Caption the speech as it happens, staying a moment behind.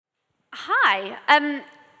Hi.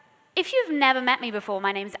 If you've never met me before,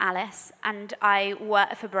 my name's Alice, and I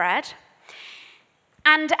work for Bread.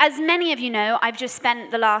 And as many of you know, I've just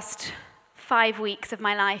spent the last 5 weeks of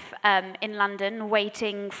my life in London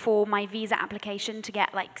waiting for my visa application to get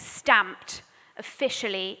stamped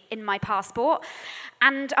officially in my passport.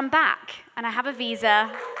 And I'm back, and I have a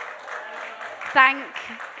visa. Thank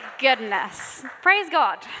goodness. Praise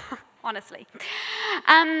God, honestly.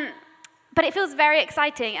 But it feels very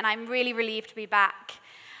exciting, and I'm really relieved to be back.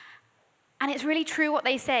 And it's really true what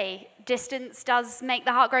they say. Distance does make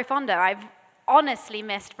the heart grow fonder. I've honestly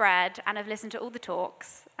missed Bread, and I've listened to all the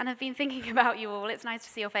talks, and I've been thinking about you all. It's nice to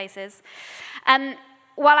see your faces.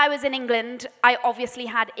 While I was in England, I obviously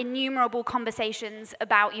had innumerable conversations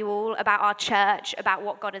about you all, about our church, about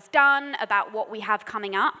what God has done, about what we have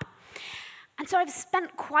coming up. And so I've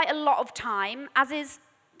spent quite a lot of time, as is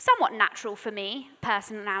somewhat natural for me,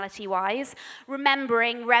 personality-wise,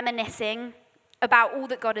 reminiscing about all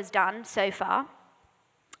that God has done so far.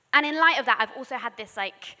 And in light of that, I've also had this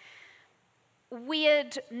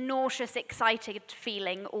weird, nauseous, excited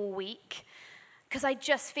feeling all week, because I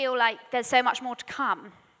just feel like there's so much more to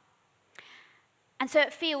come. And so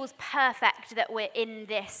it feels perfect that we're in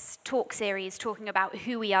this talk series talking about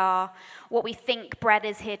who we are, what we think Bread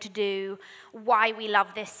is here to do, why we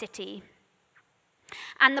love this city.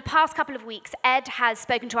 And the past couple of weeks, Ed has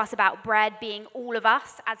spoken to us about Bread being all of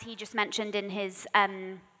us, as he just mentioned in his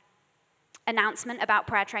announcement about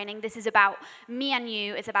prayer training. This is about me and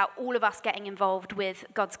you. It's about all of us getting involved with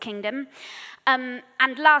God's kingdom. And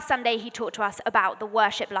last Sunday, he talked to us about the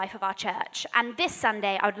worship life of our church. And this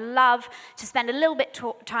Sunday, I would love to spend a little bit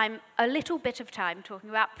of time talking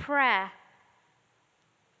about prayer.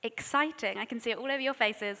 Exciting. I can see it all over your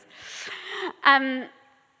faces.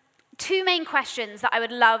 Two main questions that I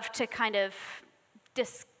would love to kind of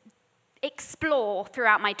explore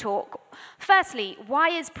throughout my talk. Firstly, why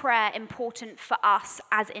is prayer important for us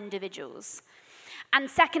as individuals? And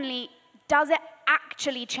secondly, does it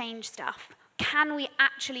actually change stuff? Can we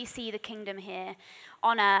actually see the kingdom here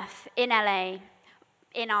on earth, in LA,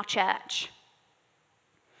 in our church?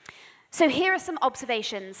 So here are some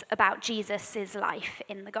observations about Jesus' life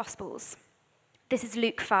in the Gospels. This is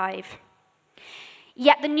Luke 5.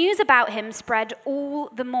 Yet the news about him spread all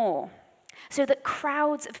the more, so that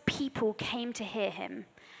crowds of people came to hear him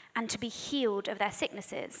and to be healed of their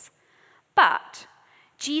sicknesses. But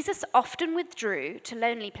Jesus often withdrew to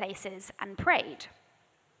lonely places and prayed.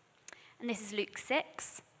 And this is Luke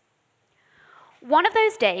 6. One of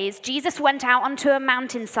those days, Jesus went out onto a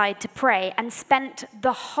mountainside to pray and spent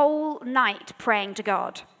the whole night praying to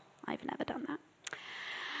God. I've never done that.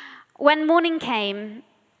 When morning came,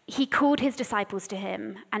 he called his disciples to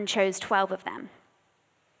him and chose 12 of them.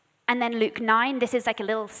 And then Luke 9, this is like a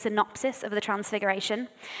little synopsis of the Transfiguration.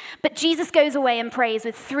 But Jesus goes away and prays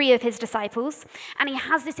with 3 of his disciples, and he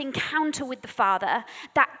has this encounter with the Father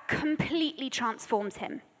that completely transforms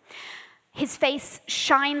him. His face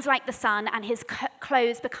shines like the sun, and his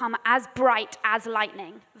clothes become as bright as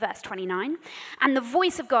lightning, verse 29. And the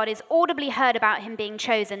voice of God is audibly heard about him being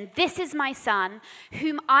chosen. This is my son,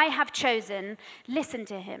 whom I have chosen. Listen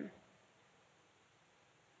to him.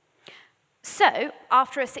 So,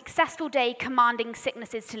 after a successful day commanding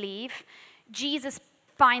sicknesses to leave, Jesus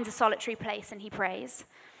finds a solitary place and he prays.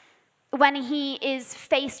 When he is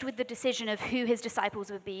faced with the decision of who his disciples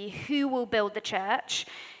would be, who will build the church,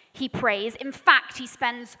 he prays. In fact, he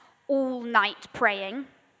spends all night praying.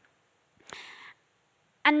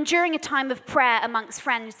 And during a time of prayer amongst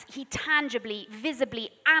friends, he tangibly, visibly,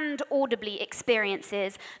 and audibly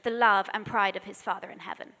experiences the love and pride of his Father in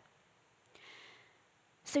heaven.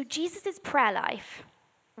 So Jesus' prayer life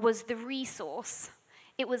was the resource.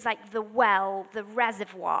 It was like the well, the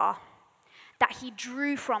reservoir that he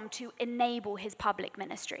drew from to enable his public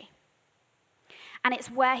ministry. And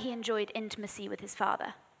it's where he enjoyed intimacy with his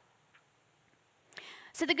Father.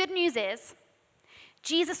 So the good news is,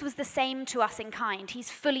 Jesus was the same to us in kind.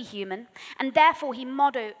 He's fully human, and therefore he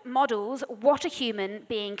models what a human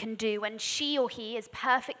being can do when she or he is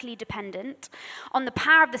perfectly dependent on the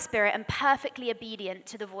power of the Spirit and perfectly obedient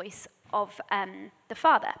to the voice of the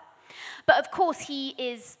Father. But of course, he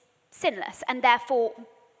is sinless and therefore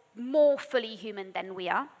more fully human than we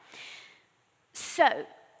are. So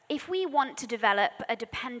if we want to develop a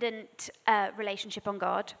dependent relationship on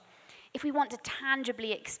God, if we want to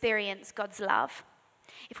tangibly experience God's love,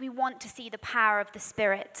 if we want to see the power of the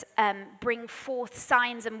Spirit bring forth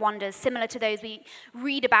signs and wonders similar to those we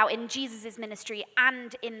read about in Jesus' ministry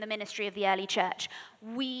and in the ministry of the early church,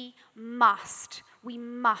 we must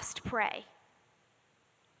pray.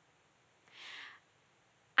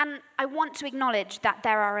 And I want to acknowledge that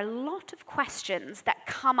there are a lot of questions that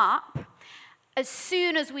come up as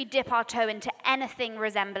soon as we dip our toe into anything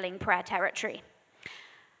resembling prayer territory.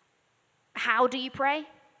 How do you pray?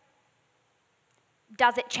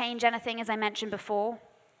 Does it change anything, as I mentioned before?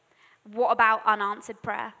 What about unanswered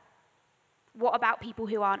prayer? What about people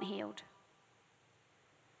who aren't healed?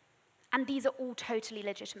 And these are all totally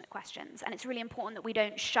legitimate questions, and it's really important that we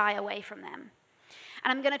don't shy away from them.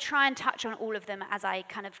 And I'm going to try and touch on all of them as I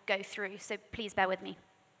kind of go through, so please bear with me.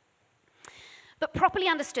 But properly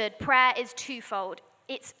understood, prayer is twofold.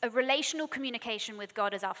 It's a relational communication with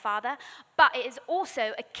God as our Father, but it is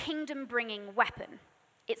also a kingdom-bringing weapon.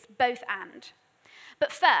 It's both and.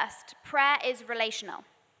 But first, prayer is relational.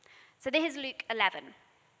 So this is Luke 11.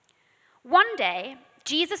 One day,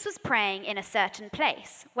 Jesus was praying in a certain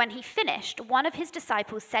place. When he finished, one of his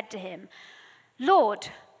disciples said to him, "Lord,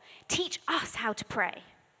 teach us how to pray,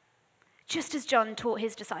 just as John taught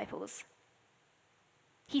his disciples."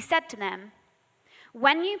 He said to them,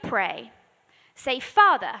 "When you pray, say,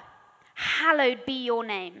 'Father, hallowed be your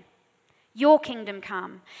name. Your kingdom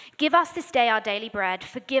come. Give us this day our daily bread.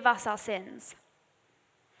 Forgive us our sins.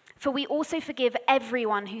 For we also forgive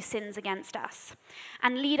everyone who sins against us.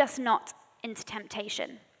 And lead us not into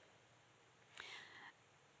temptation.'"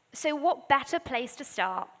 So what better place to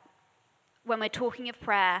start when we're talking of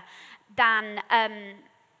prayer than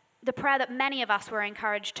the prayer that many of us were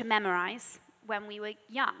encouraged to memorize when we were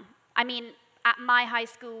young? I mean, at my high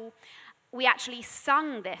school, we actually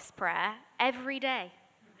sung this prayer every day.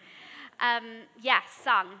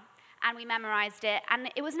 Sung. And we memorized it.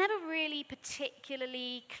 And it was never really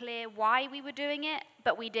particularly clear why we were doing it,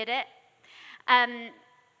 but we did it.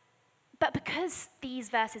 But because these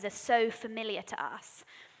verses are so familiar to us,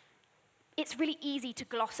 it's really easy to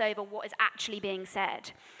gloss over what is actually being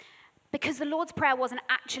said. Because the Lord's Prayer wasn't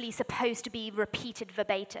actually supposed to be repeated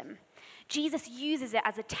verbatim. Jesus uses it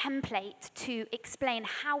as a template to explain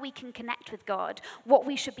how we can connect with God, what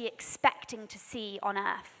we should be expecting to see on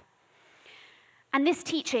earth. And this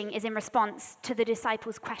teaching is in response to the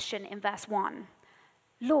disciples' question in verse 1.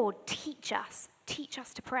 "Lord, teach us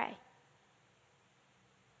to pray."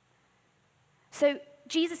 So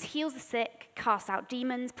Jesus heals the sick, casts out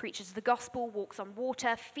demons, preaches the gospel, walks on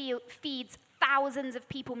water, feeds thousands of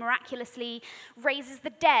people miraculously, raises the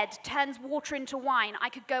dead, turns water into wine. I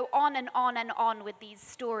could go on and on and on with these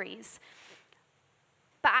stories.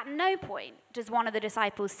 But at no point does one of the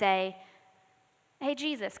disciples say, "Hey,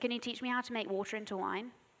 Jesus, can you teach me how to make water into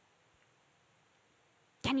wine?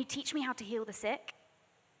 Can you teach me how to heal the sick?"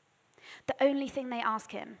 The only thing they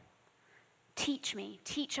ask him, teach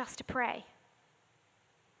us to pray.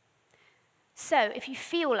 So if you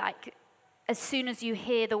feel like as soon as you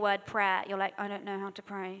hear the word prayer, you're like, "I don't know how to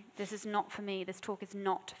pray. This is not for me. This talk is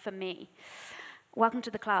not for me," welcome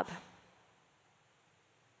to the club.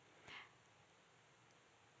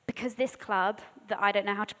 Because this club, the I Don't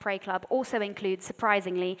Know How to Pray club, also includes,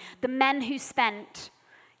 surprisingly, the men who spent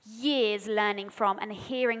years learning from and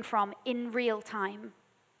hearing from in real time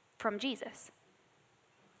from Jesus.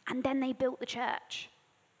 And then they built the church.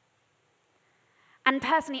 And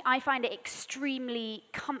personally, I find it extremely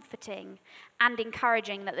comforting and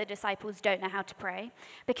encouraging that the disciples don't know how to pray,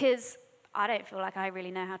 because I don't feel like I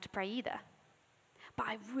really know how to pray either. But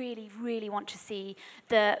I really, really want to see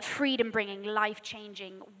the freedom-bringing,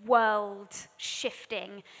 life-changing,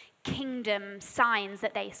 world-shifting, kingdom signs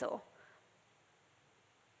that they saw.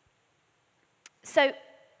 So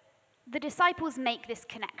the disciples make this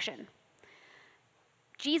connection.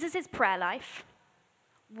 Jesus' prayer life,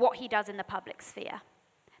 what he does in the public sphere.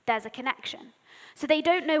 There's a connection. So they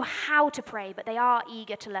don't know how to pray, but they are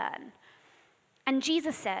eager to learn. And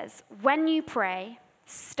Jesus says, when you pray,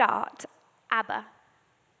 start Abba.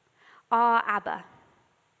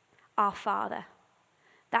 Our Father.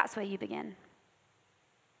 That's where you begin.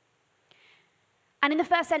 And in the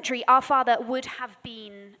first century, our Father would have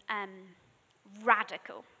been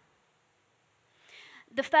radical.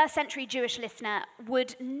 The first century Jewish listener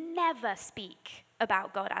would never speak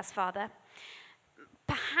about God as Father.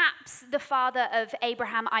 Perhaps the Father of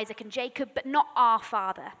Abraham, Isaac, and Jacob, but not our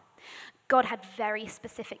Father. God had very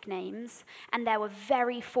specific names, and there were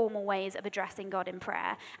very formal ways of addressing God in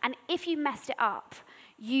prayer. And if you messed it up,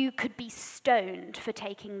 you could be stoned for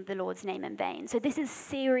taking the Lord's name in vain. So this is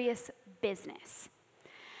serious business.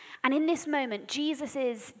 And in this moment,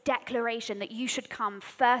 Jesus' declaration that you should come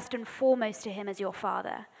first and foremost to him as your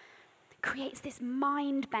Father creates this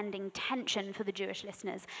mind-bending tension for the Jewish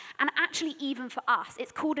listeners, and actually even for us.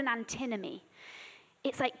 It's called an antinomy.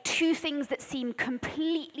 It's like two things that seem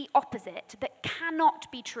completely opposite, that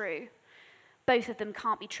cannot be true. Both of them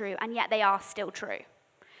can't be true, and yet they are still true.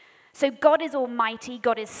 So God is almighty,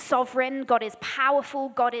 God is sovereign, God is powerful,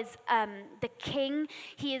 God is the king.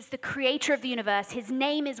 He is the creator of the universe. His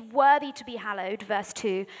name is worthy to be hallowed, verse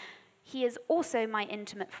 2. He is also my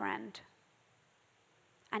intimate friend.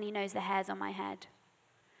 And he knows the hairs on my head.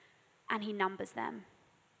 And he numbers them.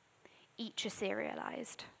 Each are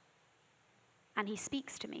serialized. And he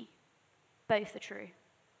speaks to me. Both are true.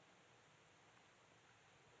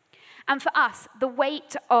 And for us, the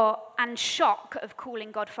weight and shock of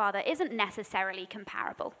calling God Father isn't necessarily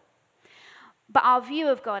comparable. But our view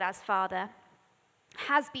of God as Father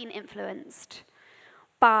has been influenced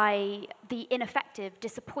by the ineffective,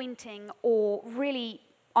 disappointing, or really,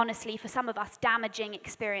 honestly, for some of us, damaging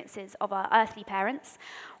experiences of our earthly parents,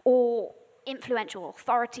 or influential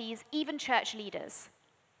authorities, even church leaders.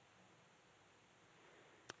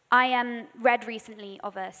 I read recently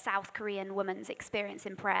of a South Korean woman's experience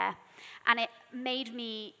in prayer, and it made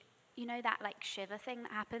me, you know that like shiver thing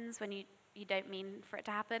that happens when you don't mean for it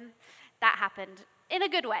to happen? That happened in a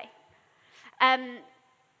good way.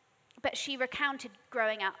 But she recounted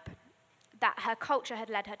growing up that her culture had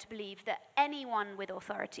led her to believe that anyone with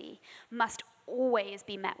authority must always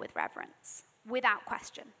be met with reverence, without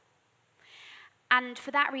question. And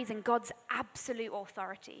for that reason, God's absolute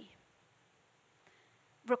authority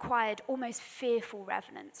required almost fearful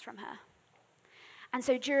reverence from her. And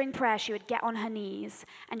so during prayer, she would get on her knees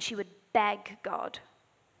and she would beg God.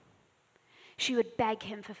 She would beg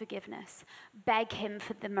him for forgiveness, beg him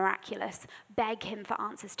for the miraculous, beg him for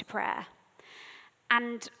answers to prayer.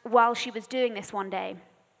 And while she was doing this one day,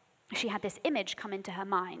 she had this image come into her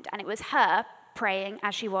mind, and it was her praying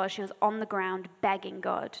as she was on the ground begging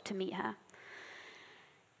God to meet her.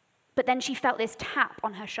 But then she felt this tap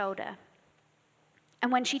on her shoulder.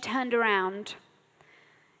 And when she turned around,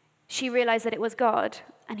 she realized that it was God,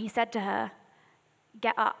 and he said to her,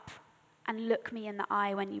 "Get up and look me in the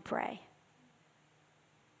eye when you pray."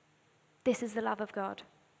 This is the love of God.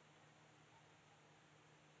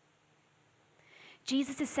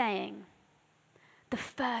 Jesus is saying, the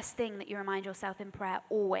first thing that you remind yourself in prayer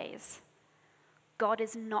always, God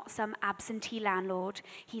is not some absentee landlord.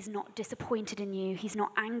 He's not disappointed in you. He's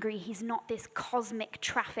not angry. He's not this cosmic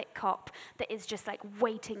traffic cop that is just like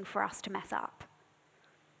waiting for us to mess up.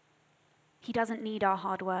 He doesn't need our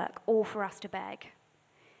hard work or for us to beg.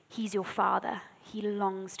 He's your Father. He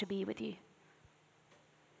longs to be with you.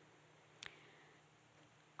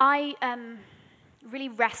 I really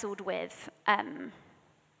wrestled with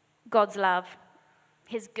God's love,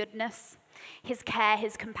 his goodness, his care,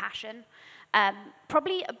 his compassion. I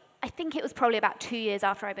think it was probably about 2 years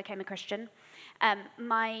after I became a Christian.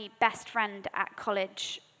 My best friend at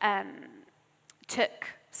college took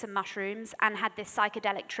some mushrooms and had this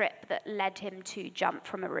psychedelic trip that led him to jump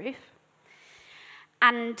from a roof.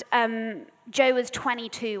 And Joe was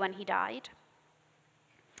 22 when he died.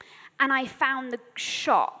 And I found the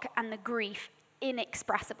shock and the grief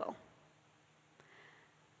inexpressible.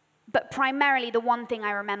 But primarily the one thing I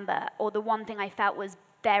remember, or the one thing I felt, was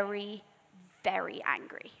very, very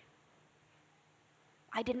angry.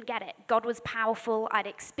 I didn't get it. God was powerful. I'd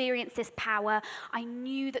experienced this power. I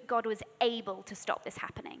knew that God was able to stop this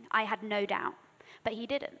happening. I had no doubt. But he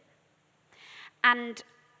didn't. And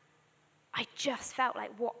I just felt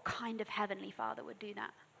like, what kind of heavenly Father would do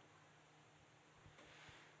that?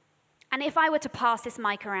 And if I were to pass this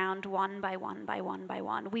mic around one by one by one by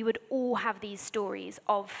one, we would all have these stories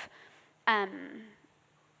of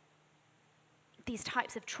these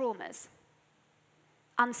types of traumas,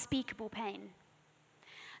 unspeakable pain.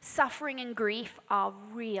 Suffering and grief are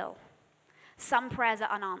real. Some prayers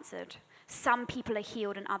are unanswered. Some people are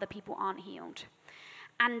healed and other people aren't healed.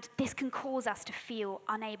 And this can cause us to feel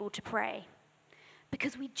unable to pray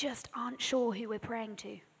because we just aren't sure who we're praying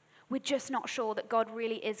to. We're just not sure that God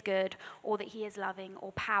really is good, or that he is loving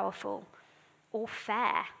or powerful or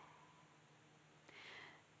fair.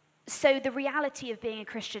 So the reality of being a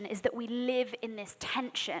Christian is that we live in this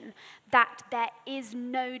tension that there is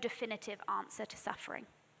no definitive answer to suffering.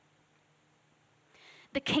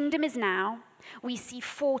 The kingdom is now. We see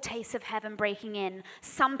foretastes of heaven breaking in.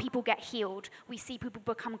 Some people get healed. We see people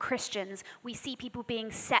become Christians. We see people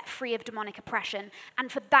being set free of demonic oppression. And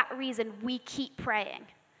for that reason, we keep praying.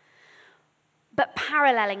 But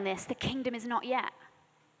paralleling this, the kingdom is not yet.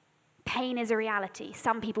 Pain is a reality.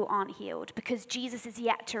 Some people aren't healed because Jesus is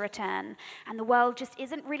yet to return, and the world just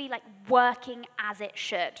isn't really like working as it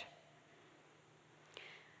should.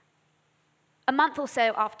 A month or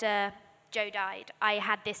so after Joe died, I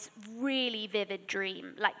had this really vivid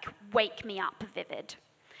dream, like wake me up vivid.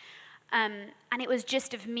 And it was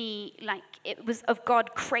just of me, like, it was of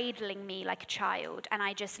God cradling me like a child. And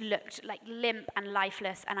I just looked like limp and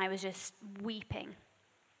lifeless, and I was just weeping.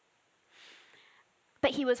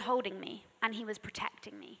 But he was holding me, and he was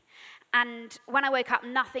protecting me. And when I woke up,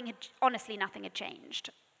 honestly, nothing had changed.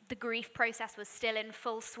 The grief process was still in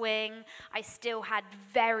full swing. I still had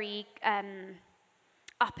very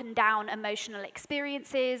up and down emotional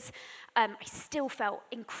experiences. I still felt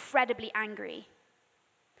incredibly angry.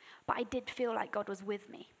 But I did feel like God was with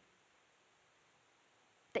me,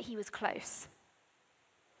 that he was close.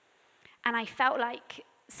 And I felt like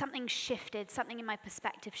something shifted, something in my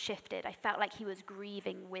perspective shifted. I felt like he was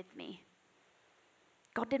grieving with me.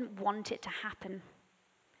 God didn't want it to happen.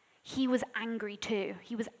 He was angry too.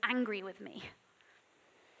 He was angry with me.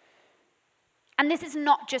 And this is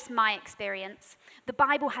not just my experience. The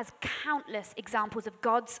Bible has countless examples of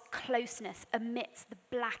God's closeness amidst the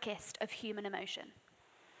blackest of human emotion.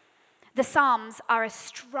 The Psalms are a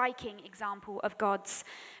striking example of God's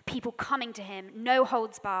people coming to him, no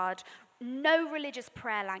holds barred, no religious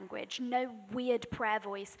prayer language, no weird prayer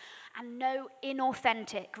voice, and no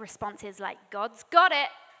inauthentic responses like, God's got it,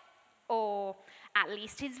 or at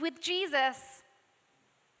least he's with Jesus.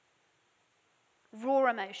 Raw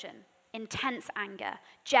emotion, intense anger,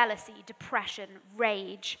 jealousy, depression,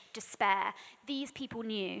 rage, despair. These people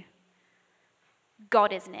knew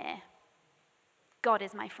God is near. God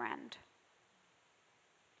is my friend.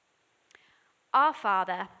 Our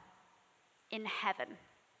Father in heaven.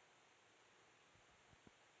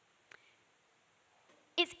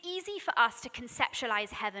 It's easy for us to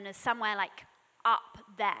conceptualize heaven as somewhere like up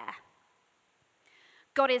there.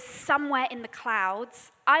 God is somewhere in the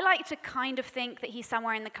clouds. I like to kind of think that he's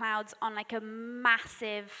somewhere in the clouds on like a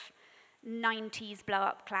massive 90s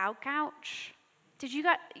blow-up cloud couch. Did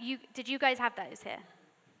you guys have those here?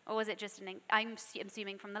 Or was it just I'm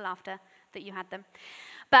assuming from the laughter that you had them.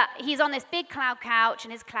 But he's on this big cloud couch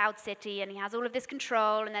in his cloud city, and he has all of this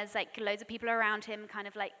control, and there's like loads of people around him, kind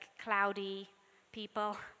of like cloudy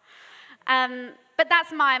people. But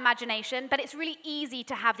that's my imagination. But it's really easy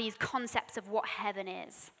to have these concepts of what heaven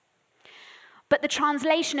is. But the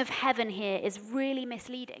translation of heaven here is really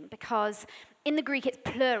misleading, because in the Greek it's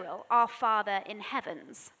plural, our Father in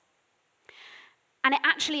heavens. And it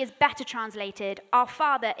actually is better translated, our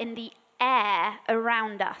Father in the air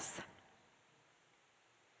around us.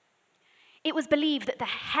 It was believed that the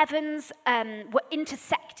heavens were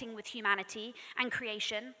intersecting with humanity and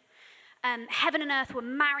creation. Heaven and earth were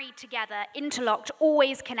married together, interlocked,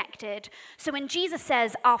 always connected. So when Jesus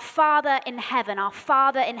says, our Father in heaven, our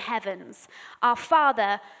Father in heavens, our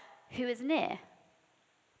Father who is near,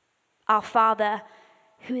 our Father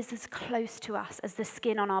who is as close to us as the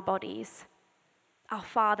skin on our bodies, our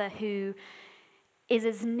Father who is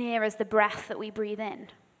as near as the breath that we breathe in.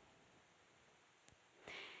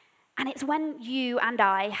 And it's when you and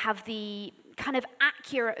I have the kind of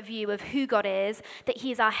accurate view of who God is, that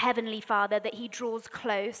he is our heavenly Father, that he draws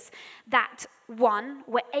close, that one,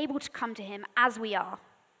 we're able to come to him as we are.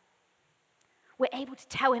 We're able to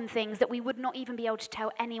tell him things that we would not even be able to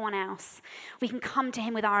tell anyone else. We can come to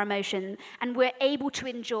him with our emotion, and we're able to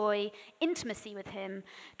enjoy intimacy with him,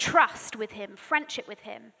 trust with him, friendship with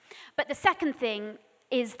him. But the second thing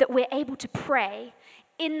is that we're able to pray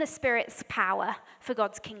in the Spirit's power for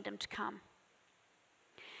God's kingdom to come.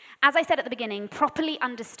 As I said at the beginning, properly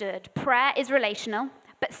understood, prayer is relational,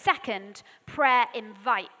 but second, prayer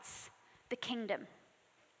invites the kingdom.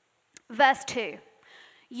 Verse 2,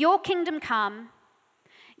 your kingdom come,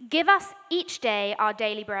 give us each day our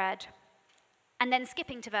daily bread. And then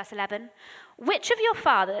skipping to verse 11, which of your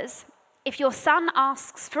fathers, if your son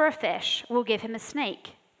asks for a fish, will give him a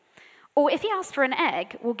snake? Or if he asks for an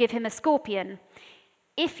egg, will give him a scorpion?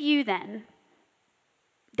 If you then,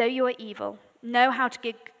 though you are evil, know how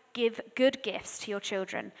to give good gifts to your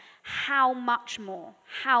children, how much more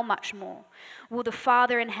will the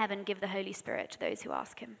Father in heaven give the Holy Spirit to those who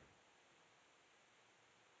ask him?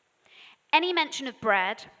 Any mention of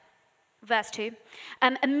bread, verse 2,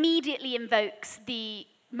 immediately invokes the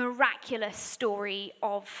miraculous story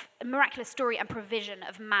and provision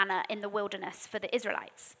of manna in the wilderness for the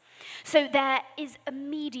Israelites. So there is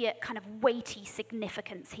immediate kind of weighty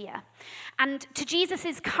significance here. And to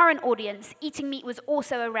Jesus' current audience, eating meat was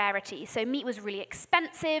also a rarity. So meat was really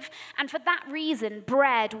expensive, and for that reason,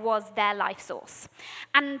 bread was their life source.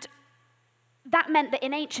 And that meant that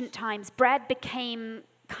in ancient times, bread became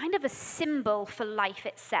kind of a symbol for life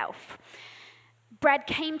itself. Bread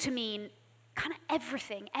came to mean kind of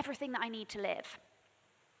everything that I need to live.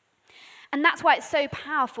 And that's why it's so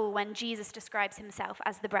powerful when Jesus describes himself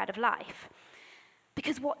as the bread of life.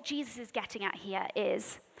 Because what Jesus is getting at here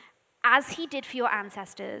is, as he did for your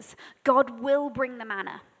ancestors, God will bring the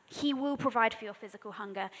manna. He will provide for your physical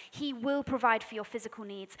hunger. He will provide for your physical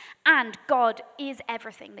needs. And God is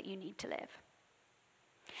everything that you need to live.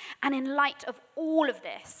 And in light of all of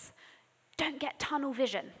this, don't get tunnel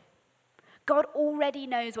vision. God already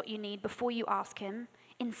knows what you need before you ask him.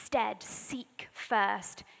 Instead, seek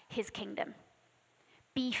first his kingdom.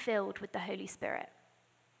 Be filled with the Holy Spirit.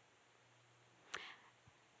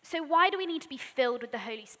 So why do we need to be filled with the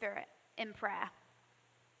Holy Spirit in prayer?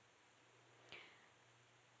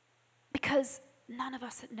 Because none of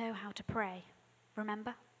us know how to pray,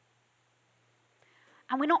 remember?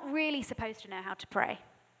 And we're not really supposed to know how to pray.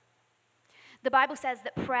 The Bible says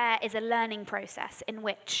that prayer is a learning process in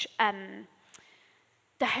which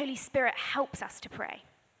the Holy Spirit helps us to pray.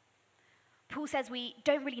 Paul says we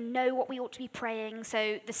don't really know what we ought to be praying,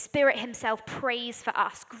 so the Spirit himself prays for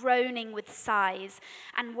us, groaning with sighs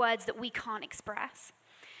and words that we can't express.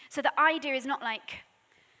 So the idea is not like,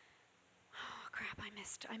 oh crap, I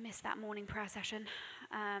missed that morning prayer session.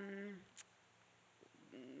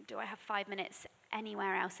 Do I have 5 minutes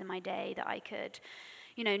anywhere else in my day that I could,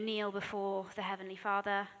 kneel before the Heavenly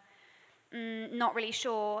Father? Not really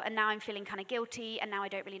sure, and now I'm feeling kind of guilty, and now I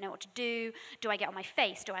don't really know what to do. Do I get on my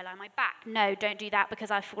face? Do I lie on my back? No, don't do that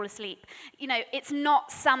because I fall asleep. It's not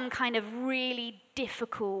some kind of really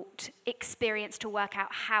difficult experience to work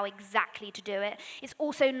out how exactly to do it. It's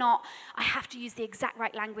also not, I have to use the exact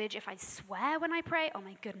right language. If I swear when I pray, oh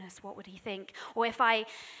my goodness, what would he think? Or if I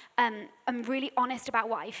am really honest about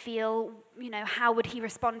what I feel, how would he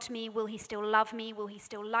respond to me? Will he still love me? Will he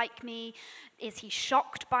still like me? Is he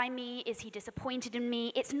shocked by me? Is he disappointed in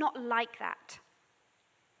me? It's not like that.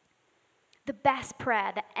 The best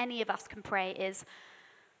prayer that any of us can pray is,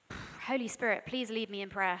 Holy Spirit, please lead me in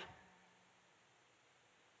prayer.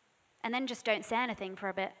 And then just don't say anything for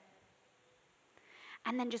a bit.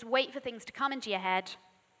 And then just wait for things to come into your head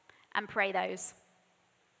and pray those.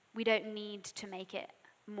 We don't need to make it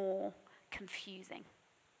more confusing.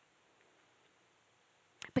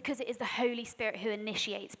 Because it is the Holy Spirit who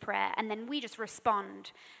initiates prayer, and then we just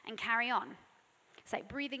respond and carry on. It's like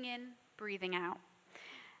breathing in, breathing out.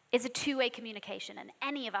 It's a two-way communication, and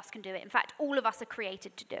any of us can do it. In fact, all of us are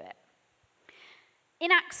created to do it.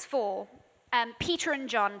 In Acts 4, Peter and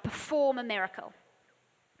John perform a miracle.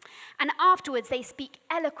 And afterwards, they speak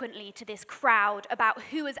eloquently to this crowd about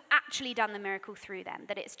who has actually done the miracle through them,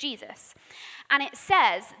 that it's Jesus. And it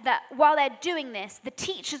says that while they're doing this, the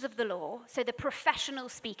teachers of the law, so the professional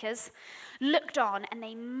speakers, looked on and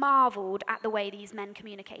they marveled at the way these men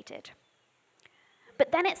communicated.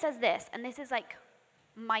 But then it says this, and this is like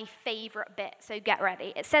my favorite bit, so get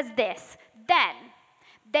ready. It says this, then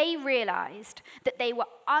they realized that they were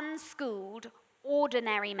unschooled,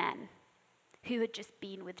 ordinary men who had just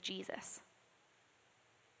been with Jesus.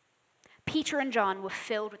 Peter and John were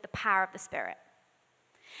filled with the power of the Spirit.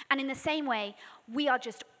 And in the same way, we are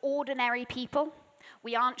just ordinary people.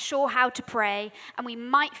 We aren't sure how to pray, and we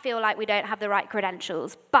might feel like we don't have the right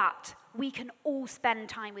credentials, but we can all spend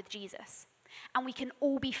time with Jesus. And we can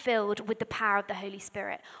all be filled with the power of the Holy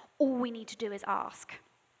Spirit. All we need to do is ask.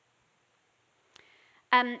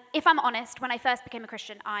 If I'm honest, when I first became a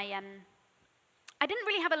Christian, I didn't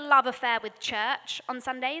really have a love affair with church on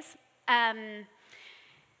Sundays. In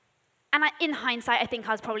hindsight, I think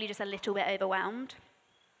I was probably just a little bit overwhelmed.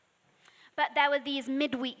 But there were these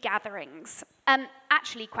midweek gatherings,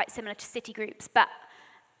 actually quite similar to city groups, but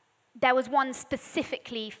there was one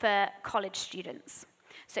specifically for college students.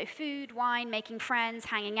 So food, wine, making friends,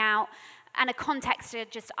 hanging out, and a context to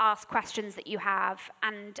just ask questions that you have.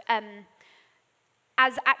 And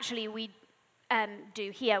as actually we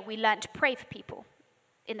do here, we learn to pray for people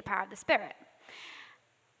in the power of the Spirit.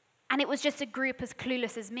 And it was just a group as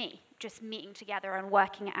clueless as me, just meeting together and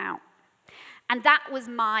working it out. And that was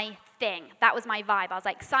my thing. That was my vibe. I was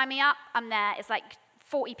like, sign me up, I'm there. It's like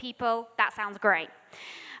 40 people, that sounds great.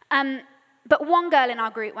 But one girl in our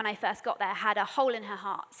group, when I first got there, had a hole in her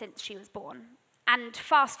heart since she was born. And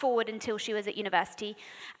fast forward until she was at university,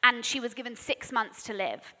 and she was given 6 months to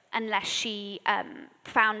live unless she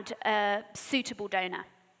found a suitable donor.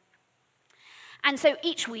 And so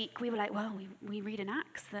each week we were like, well, we read in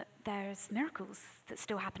Acts that there's miracles that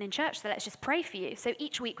still happen in church, so let's just pray for you. So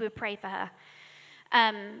each week we would pray for her.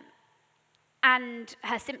 And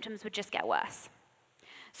her symptoms would just get worse.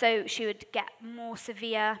 So she would get more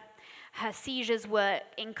severe. Her seizures were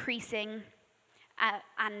increasing,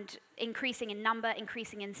 and increasing in number,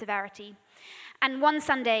 increasing in severity. And one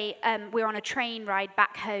Sunday, we were on a train ride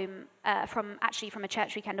back home from a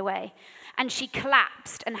church weekend away, and she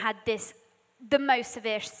collapsed and had this the most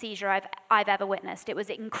severe seizure I've ever witnessed. It was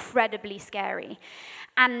incredibly scary.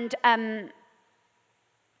 And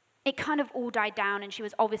it kind of all died down, and she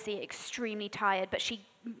was obviously extremely tired, but she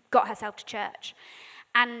got herself to church.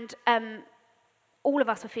 And all of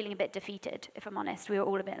us were feeling a bit defeated, if I'm honest. We were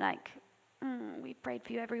all a bit like, we prayed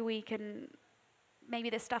for you every week, and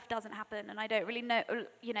maybe this stuff doesn't happen, and I don't really know.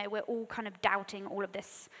 We're all kind of doubting all of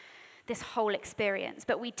this whole experience.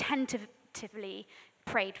 But we tentatively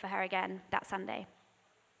prayed for her again that Sunday,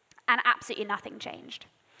 and absolutely nothing changed.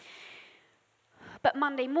 But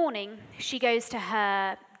Monday morning, she goes to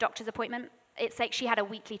her doctor's appointment. It's like she had a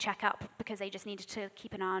weekly checkup because they just needed to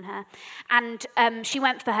keep an eye on her. And she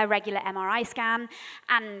went for her regular MRI scan,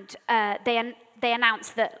 and they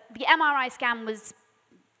announced that the MRI scan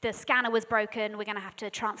the scanner was broken. We're going to have to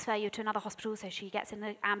transfer you to another hospital. So she gets in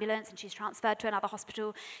the ambulance and she's transferred to another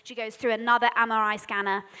hospital. She goes through another MRI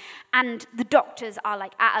scanner, and the doctors are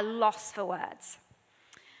like at a loss for words.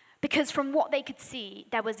 Because from what they could see,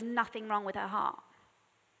 there was nothing wrong with her heart.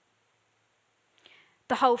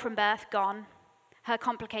 The hole from birth, gone. Her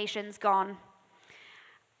complications, gone.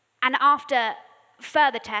 And after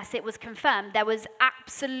further tests, it was confirmed there was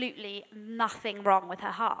absolutely nothing wrong with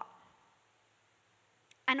her heart.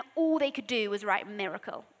 And all they could do was write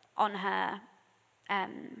miracle on her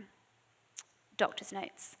doctor's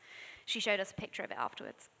notes. She showed us a picture of it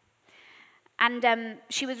afterwards. And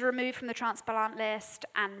she was removed from the transplant list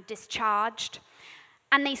and discharged.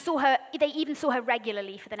 And they even saw her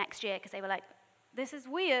regularly for the next year, because they were like, this is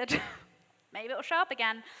weird. Maybe it'll show up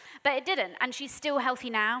again. But it didn't, and she's still healthy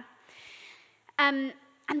now. And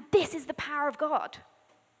this is the power of God.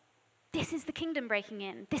 This is the kingdom breaking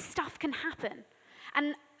in. This stuff can happen.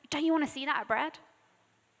 And don't you want to see that at Bread?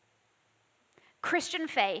 Christian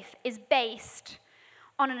faith is based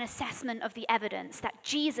on an assessment of the evidence that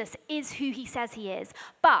Jesus is who he says he is,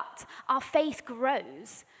 but our faith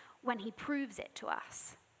grows when he proves it to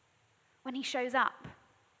us, when he shows up.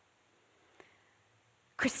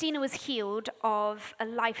 Christina was healed of a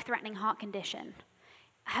life-threatening heart condition.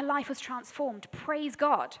 Her life was transformed, praise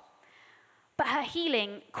God. But her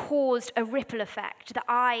healing caused a ripple effect that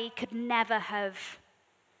I could never have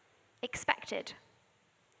expected.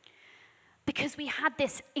 Because we had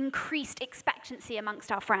this increased expectancy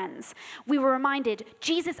amongst our friends. We were reminded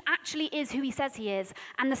Jesus actually is who he says he is,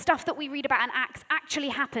 and the stuff that we read about in Acts actually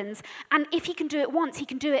happens, and if he can do it once, he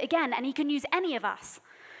can do it again, and he can use any of us.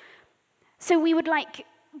 So we would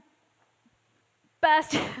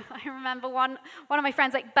burst. I remember one of my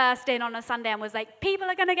friends burst in on a Sunday and was like, people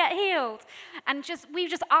are going to get healed. And we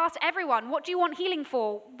just asked everyone, what do you want healing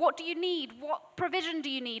for? What do you need? What provision do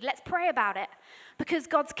you need? Let's pray about it, because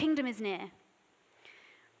God's kingdom is near.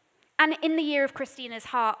 And in the year of Christina's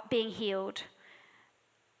heart being healed,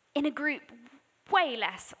 in a group way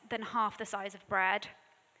less than half the size of Bread,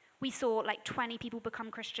 we saw 20 people become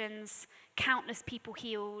Christians, countless people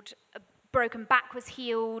healed, a broken back was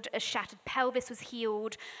healed, a shattered pelvis was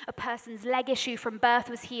healed, a person's leg issue from birth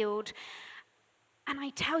was healed. And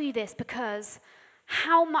I tell you this because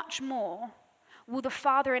how much more will the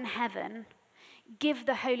Father in heaven give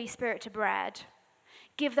the Holy Spirit to Bread,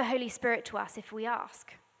 give the Holy Spirit to us if we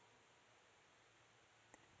ask?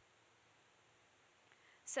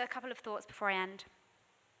 So a couple of thoughts before I end.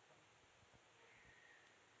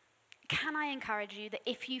 Can I encourage you that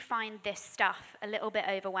if you find this stuff a little bit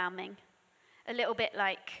overwhelming, a little bit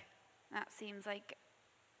that seems like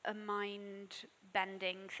a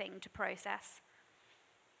mind-bending thing to process.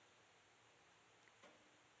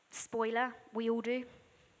 Spoiler, we all do.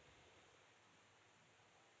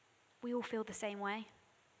 We all feel the same way.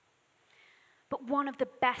 But one of the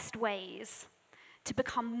best ways to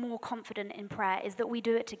become more confident in prayer is that we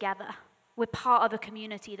do it together. We're part of a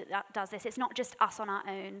community that does this. It's not just us on our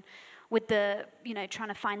own with trying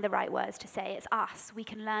to find the right words to say. It's us. We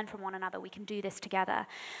can learn from one another. We can do this together.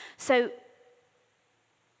 So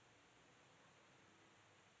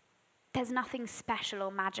there's nothing special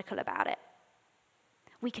or magical about it.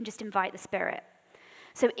 We can just invite the Spirit.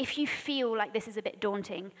 So if you feel like this is a bit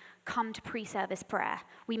daunting, come to pre-service prayer.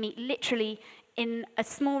 We meet literally in a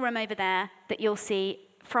small room over there that you'll see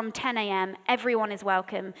from 10 a.m. Everyone is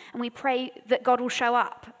welcome. And we pray that God will show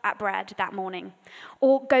up at Bread that morning.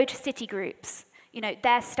 Or go to city groups.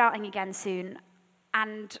 They're starting again soon.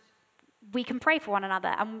 And we can pray for one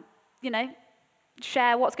another and,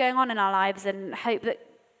 share what's going on in our lives and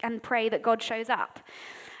and pray that God shows up.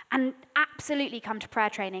 And absolutely come to prayer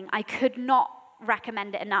training. I could not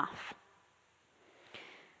recommend it enough.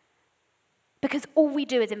 Because all we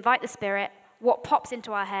do is invite the Spirit. What pops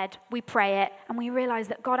into our head, we pray it, and we realize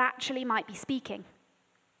that God actually might be speaking.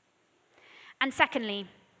 And secondly,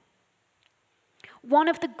 One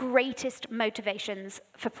of the greatest motivations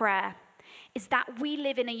for prayer is that we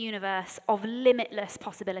live in a universe of limitless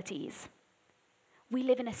possibilities. We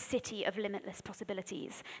live in a city of limitless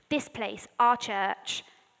possibilities. This place, our church,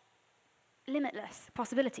 limitless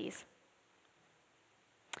possibilities.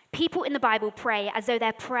 People in the Bible pray as though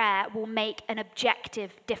their prayer will make an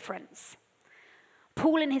objective difference.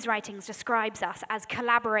 Paul in his writings describes us as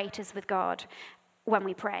collaborators with God when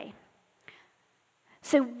we pray.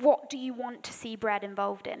 So what do you want to see Bread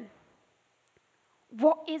involved in?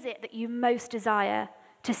 What is it that you most desire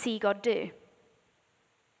to see God do?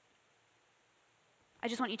 I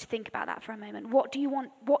just want you to think about that for a moment. What do you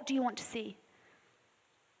want to see?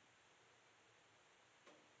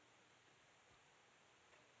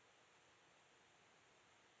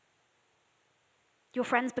 Your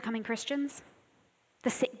friends becoming Christians? The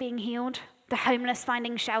sick being healed? The homeless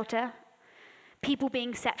finding shelter? People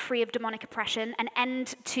being set free of demonic oppression, an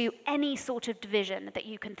end to any sort of division that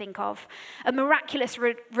you can think of, a miraculous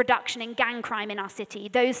reduction in gang crime in our city,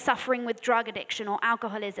 those suffering with drug addiction or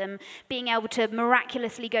alcoholism being able to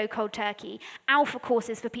miraculously go cold turkey, alpha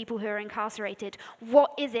courses for people who are incarcerated.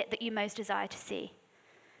 What is it that you most desire to see?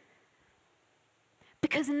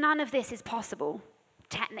 Because none of this is possible,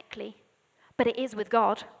 technically, but it is with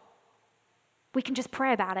God. We can just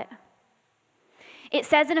pray about it. It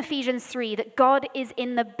says in Ephesians 3 that God is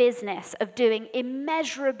in the business of doing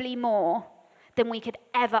immeasurably more than we could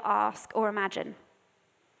ever ask or imagine.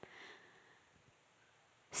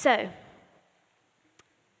 So,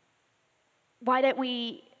 why don't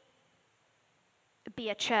we be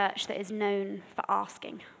a church that is known for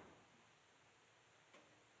asking?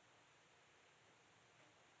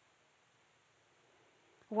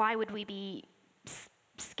 Why would we be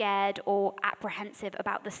scared or apprehensive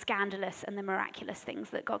about the scandalous and the miraculous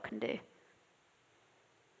things that God can do?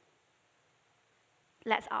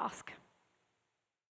 Let's ask.